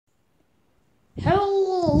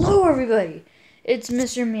everybody, it's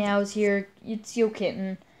Mr. Meows here, it's Yo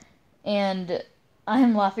Kitten, and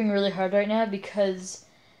I'm laughing really hard right now because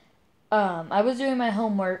I was doing my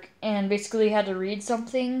homework and basically had to read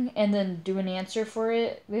something and then do an answer for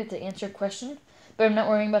it. We had to answer a question, but I'm not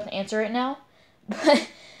worrying about the answer right now. But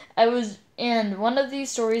and one of these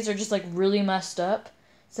stories are just like really messed up,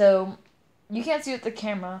 so you can't see it with the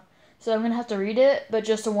camera, so I'm gonna have to read it, but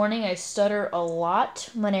just a warning, I stutter a lot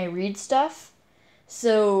when I read stuff.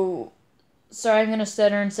 So, sorry, I'm gonna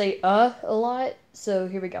stutter and say a lot. So,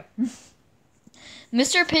 here we go.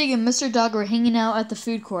 Mr. Pig and Mr. Dog were hanging out at the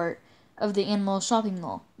food court of the animal shopping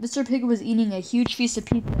mall. Mr. Pig was eating a huge piece of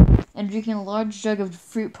pizza and drinking a large jug of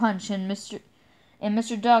fruit punch, and Mr.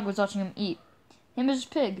 Dog was watching him eat. Hey, Mr.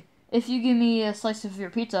 Pig, if you give me a slice of your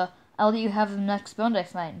pizza, I'll let you have the next bone I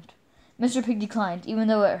find. Mr. Pig declined, even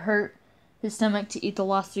though it hurt his stomach to eat the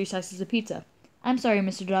last 3 slices of pizza. I'm sorry,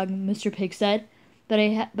 Mr. Dog, Mr. Pig said. But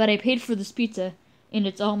I paid for this pizza, and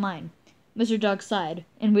it's all mine. Mr. Dog sighed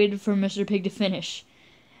and waited for Mr. Pig to finish,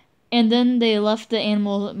 and then they left the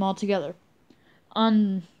animal mall together.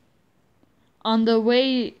 On the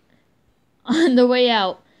way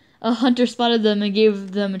out, a hunter spotted them and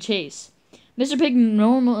gave them a chase. Mr. Pig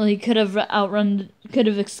normally could have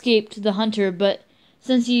escaped the hunter, but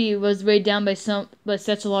since he was weighed down by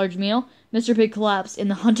such a large meal, Mr. Pig collapsed, and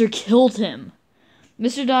the hunter killed him.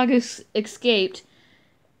 Mr. Dog escaped.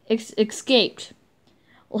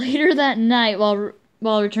 Later that night, while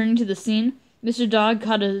returning to the scene, Mr. Dog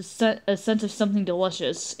caught a scent of something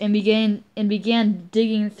delicious and began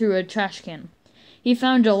digging through a trash can. He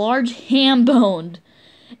found a large ham bone,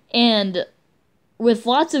 and with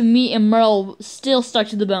lots of meat and marrow still stuck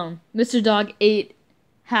to the bone. Mr. Dog ate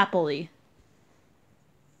happily.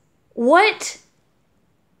 What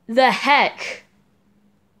the heck?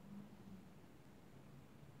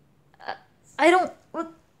 I don't.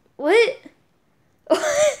 What? What?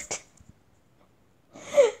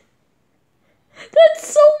 That's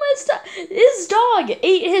so messed up. His dog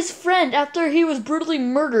ate his friend after he was brutally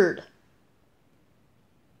murdered.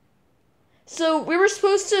 So we were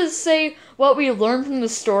supposed to say what we learned from the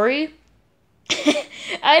story.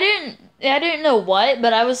 I didn't know what,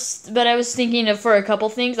 but I was thinking of for a couple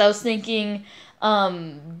things. I was thinking,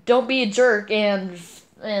 don't be a jerk and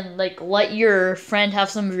like let your friend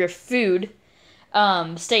have some of your food.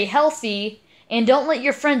 Stay healthy, and don't let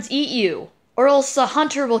your friends eat you, or else a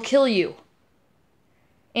hunter will kill you.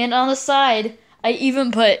 And on the side, I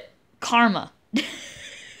even put karma.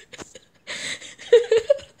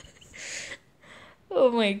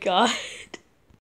 Oh my god.